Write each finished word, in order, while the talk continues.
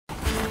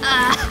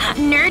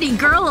Nerdy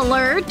girl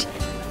alert.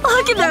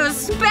 Look at those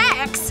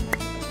specs!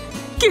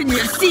 Can you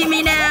see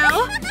me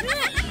now?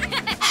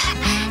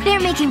 They're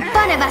making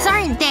fun of us,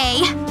 aren't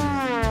they?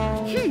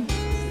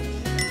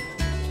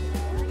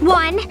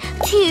 1,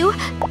 2,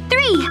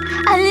 3.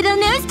 A little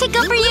nose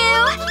tickle for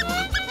you!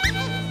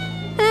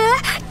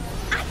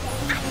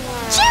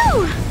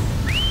 Choo!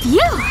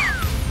 Phew!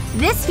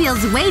 This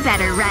feels way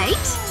better, right?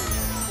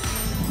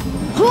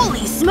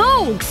 Holy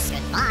smokes!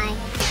 Goodbye.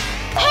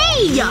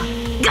 Hey!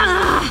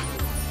 Gah!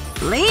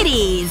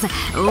 Ladies,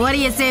 what do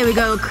you say we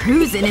go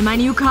cruising in my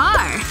new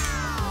car?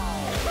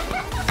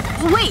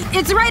 Wait,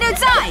 it's right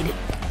outside!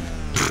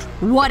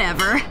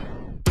 Whatever.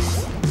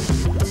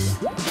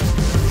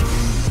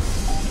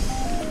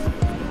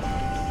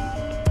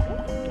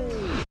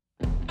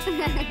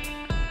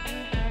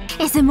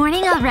 Is the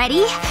morning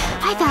already?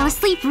 I fell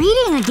asleep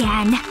reading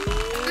again.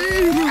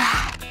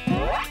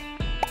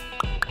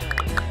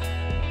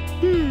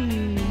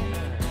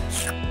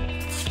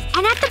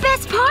 And at the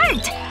best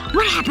part!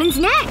 What happens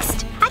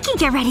next? I can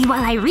get ready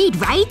while I read,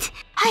 right?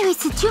 I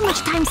wasted too much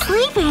time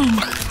sleeping.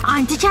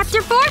 On to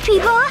chapter 4,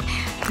 people!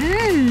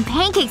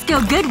 Pancakes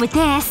go good with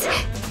this.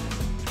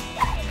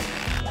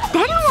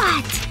 Then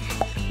what?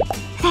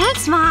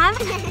 Thanks, Mom.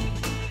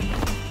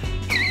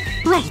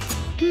 Wait.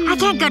 I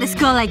can't go to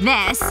school like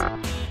this.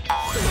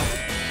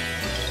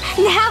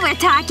 Now we're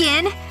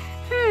talking.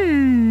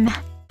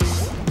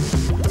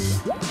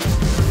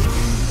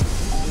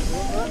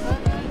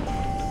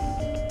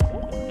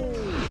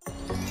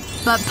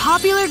 But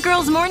popular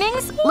girls'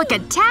 mornings look a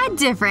tad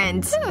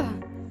different.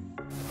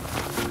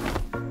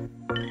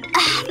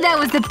 That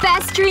was the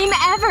best dream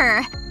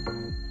ever!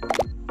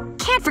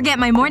 Can't forget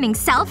my morning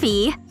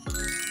selfie.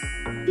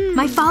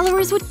 My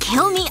followers would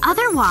kill me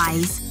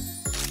otherwise.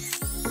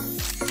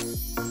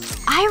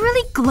 I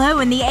really glow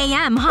in the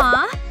AM,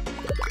 huh?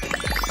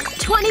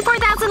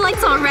 24,000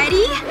 likes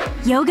already?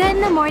 Yoga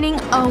in the morning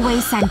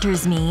always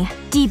centers me.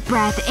 Deep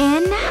breath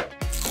in.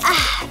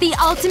 The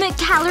ultimate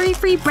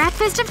calorie-free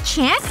breakfast of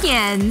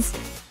champions.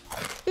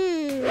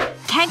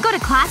 Can't go to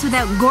class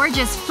without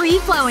gorgeous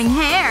free-flowing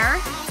hair.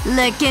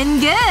 Looking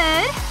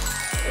good.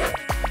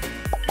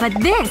 But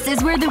this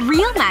is where the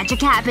real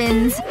magic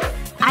happens.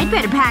 I'd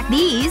better pack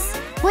these.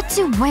 What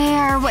to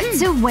wear, what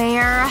to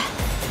wear.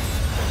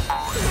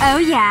 Oh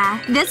yeah,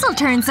 this'll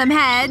turn some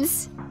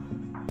heads.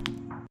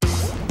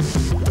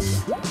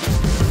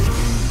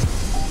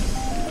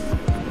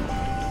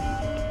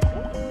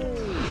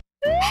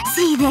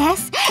 See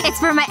this? It's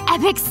for my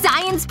epic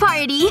science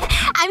party!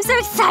 I'm so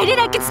excited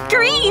I could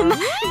scream!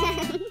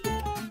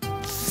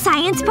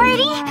 Science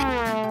party?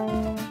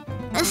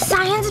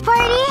 Science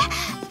party?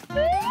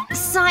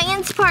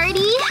 Science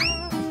party?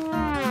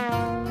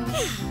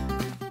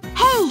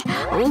 Hey!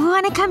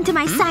 Wanna come to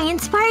my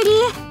science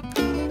party?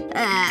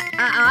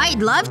 I'd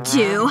love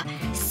to.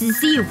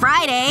 See you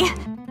Friday.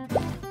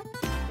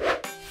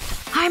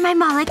 Are my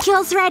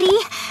molecules ready?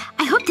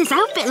 I hope this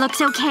outfit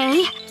looks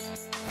okay.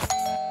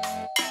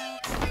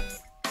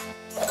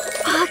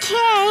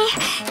 Okay.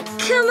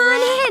 Come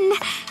on in.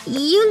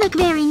 You look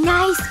very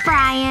nice,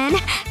 Brian.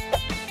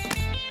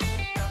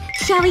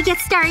 Shall we get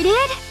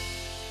started?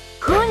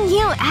 Who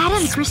knew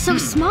atoms were so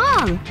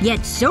small?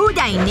 Yet so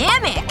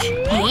dynamic.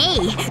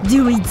 Hey,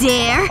 do we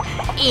dare?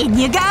 In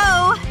you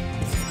go!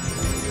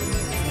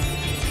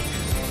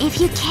 If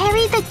you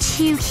carry the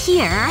 2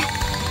 here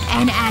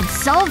and add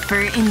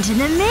sulfur into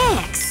the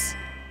mix.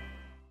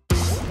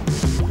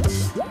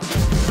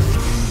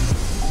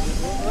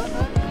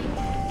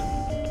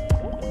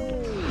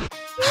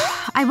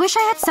 I wish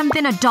I had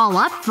something to doll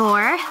up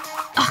for.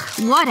 Ugh,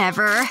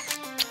 whatever.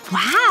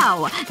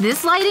 Wow,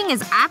 this lighting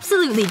is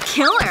absolutely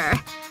killer.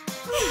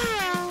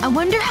 I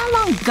wonder how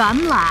long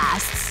gum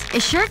lasts.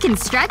 It sure can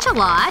stretch a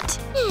lot.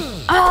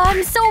 Oh,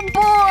 I'm so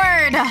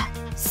bored!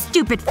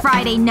 Stupid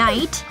Friday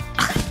night.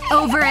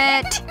 Over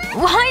it.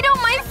 Why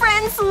don't my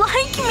friends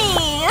like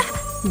me?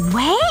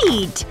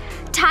 Wait!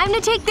 Time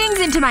to take things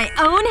into my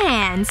own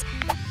hands.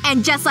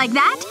 And just like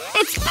that,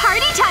 it's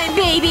party time,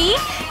 baby!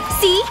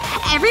 See?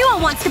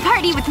 Everyone wants to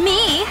party with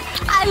me.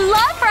 I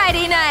love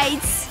Friday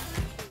nights!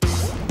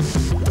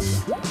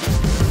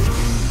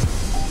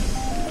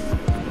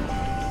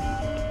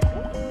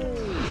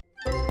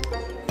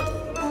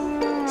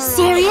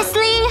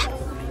 Seriously?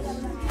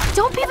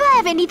 Don't people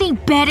have anything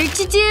better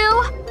to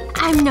do?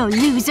 I'm no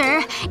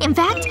loser. In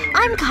fact,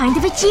 I'm kind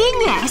of a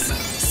genius.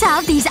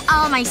 Solved these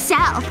all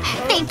myself.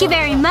 Thank you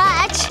very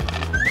much.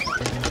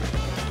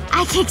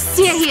 I kick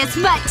serious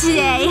butt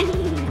today.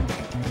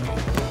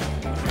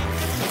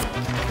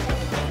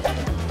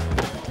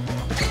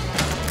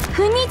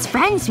 Who needs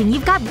friends when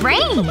you've got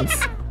brains?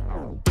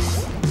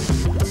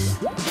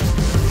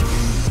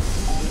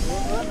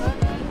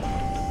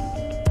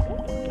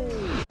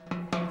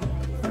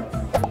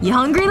 You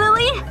hungry,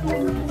 Lily?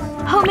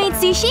 Homemade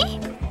sushi?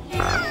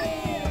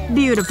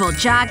 Beautiful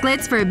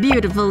chocolates for a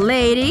beautiful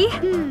lady.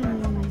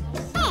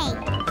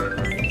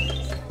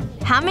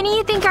 How many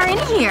you think are in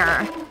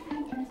here?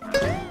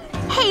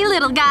 Hey,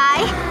 little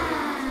guy.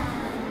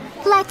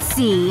 Let's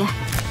see.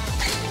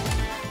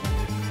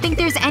 Think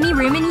there's any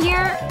room in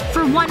here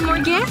for one more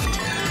gift?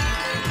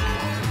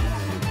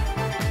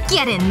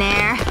 Get in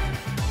there.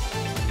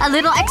 A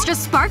little extra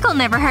sparkle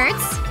never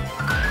hurts.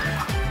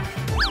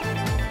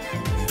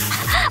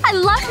 I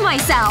love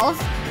myself!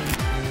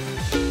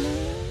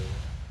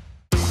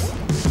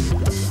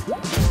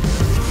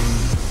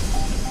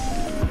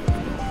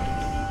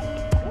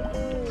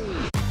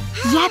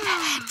 Yep,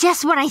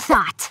 just what I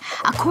thought.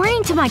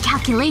 According to my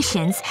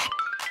calculations,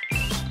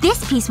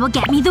 this piece will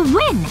get me the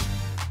win.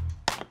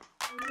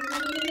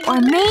 Or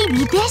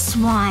maybe this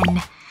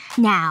one.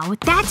 Now,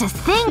 that's a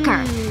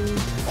thinker.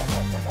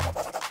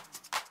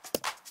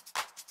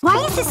 Why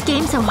is this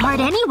game so hard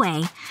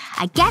anyway?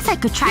 I guess I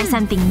could try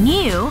something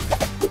new.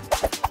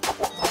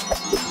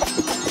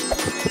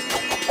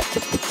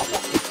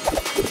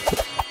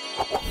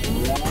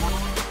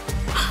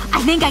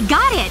 I think I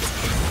got it!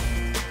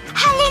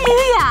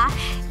 Hallelujah!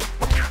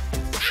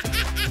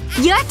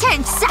 Your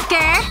turn,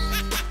 sucker!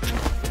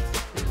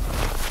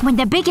 When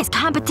the biggest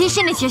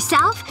competition is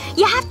yourself,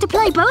 you have to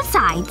play both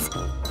sides.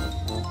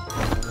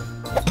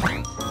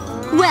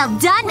 Well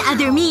done,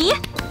 other me!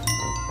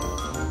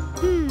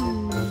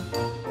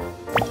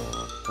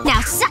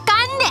 Now suck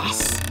on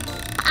this!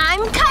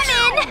 I'm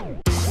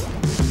coming!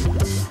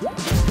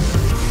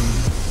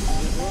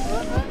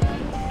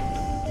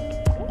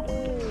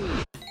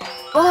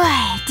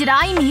 Boy, did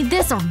I need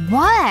this or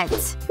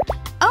what?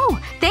 Oh,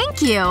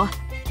 thank you.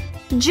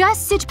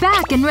 Just sit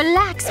back and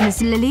relax,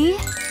 Miss Lily.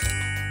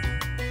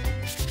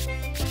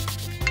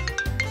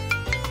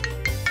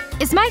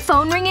 Is my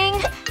phone ringing?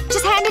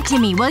 Just hand it to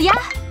me, will ya?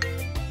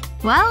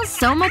 Well,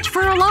 so much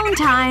for alone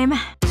time.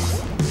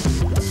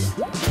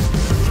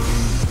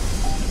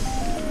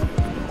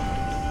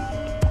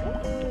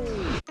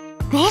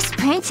 This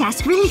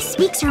princess really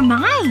speaks her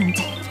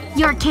mind.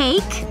 Your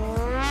cake?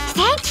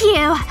 Thank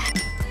you!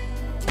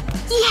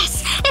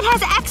 Yes! It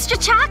has extra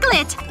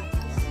chocolate!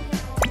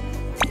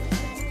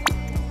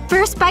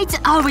 First bite's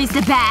always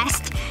the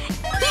best.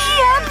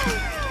 Yep!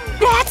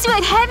 That's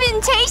what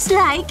heaven tastes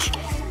like!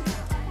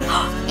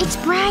 It's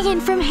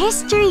Brian from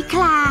history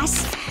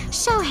class.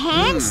 So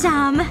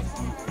handsome.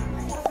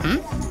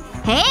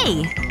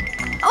 Hey!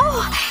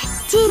 Oh!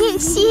 Didn't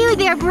see you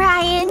there,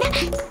 Brian.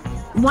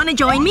 Wanna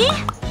join me?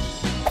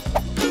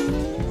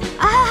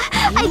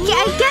 I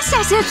guess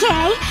that's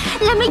okay.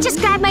 Let me just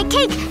grab my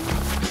cake.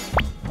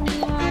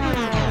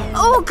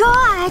 Oh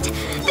god!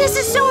 This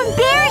is so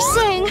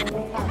embarrassing!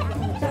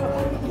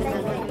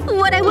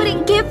 What I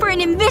wouldn't give for an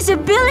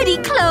invisibility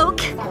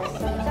cloak!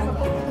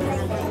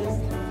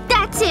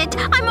 That's it!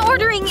 I'm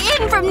ordering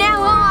in from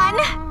now on!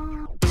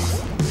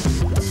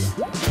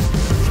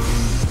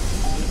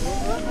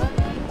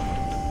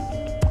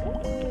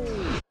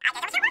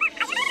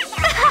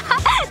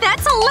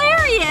 That's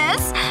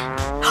hilarious!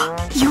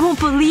 You won't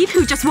believe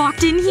who just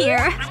walked in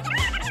here.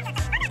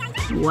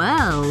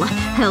 Well,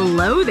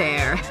 hello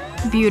there.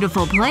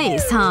 Beautiful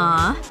place,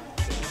 huh?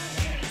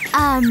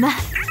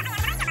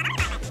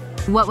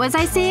 What was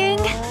I saying?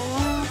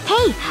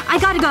 Hey! I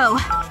gotta go.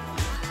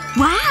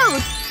 Wow!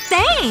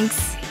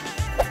 Thanks!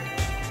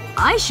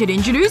 I should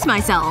introduce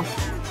myself.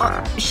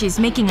 She's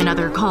making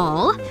another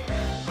call.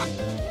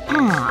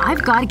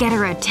 I've gotta get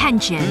her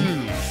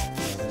attention.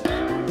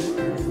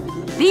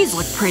 These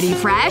look pretty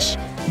fresh.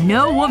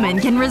 No woman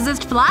can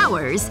resist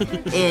flowers.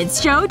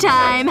 It's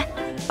showtime.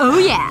 Oh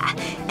yeah.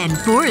 And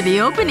for the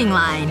opening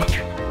line.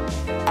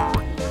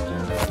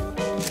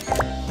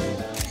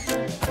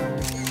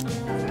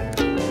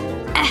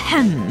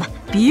 Ahem.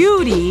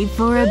 Beauty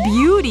for a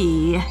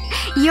beauty.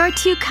 You're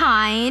too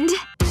kind.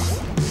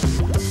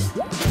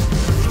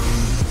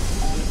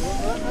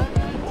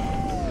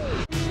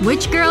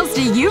 Which girls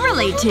do you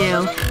relate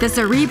to? The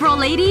cerebral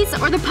ladies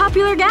or the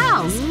popular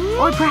gals?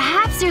 Or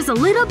perhaps there's a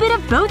little bit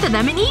of both of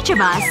them in each of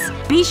us.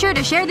 Be sure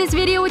to share this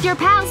video with your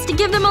pals to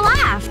give them a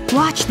laugh.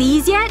 Watch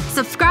these yet?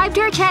 Subscribe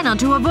to our channel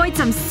to avoid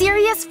some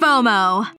serious FOMO.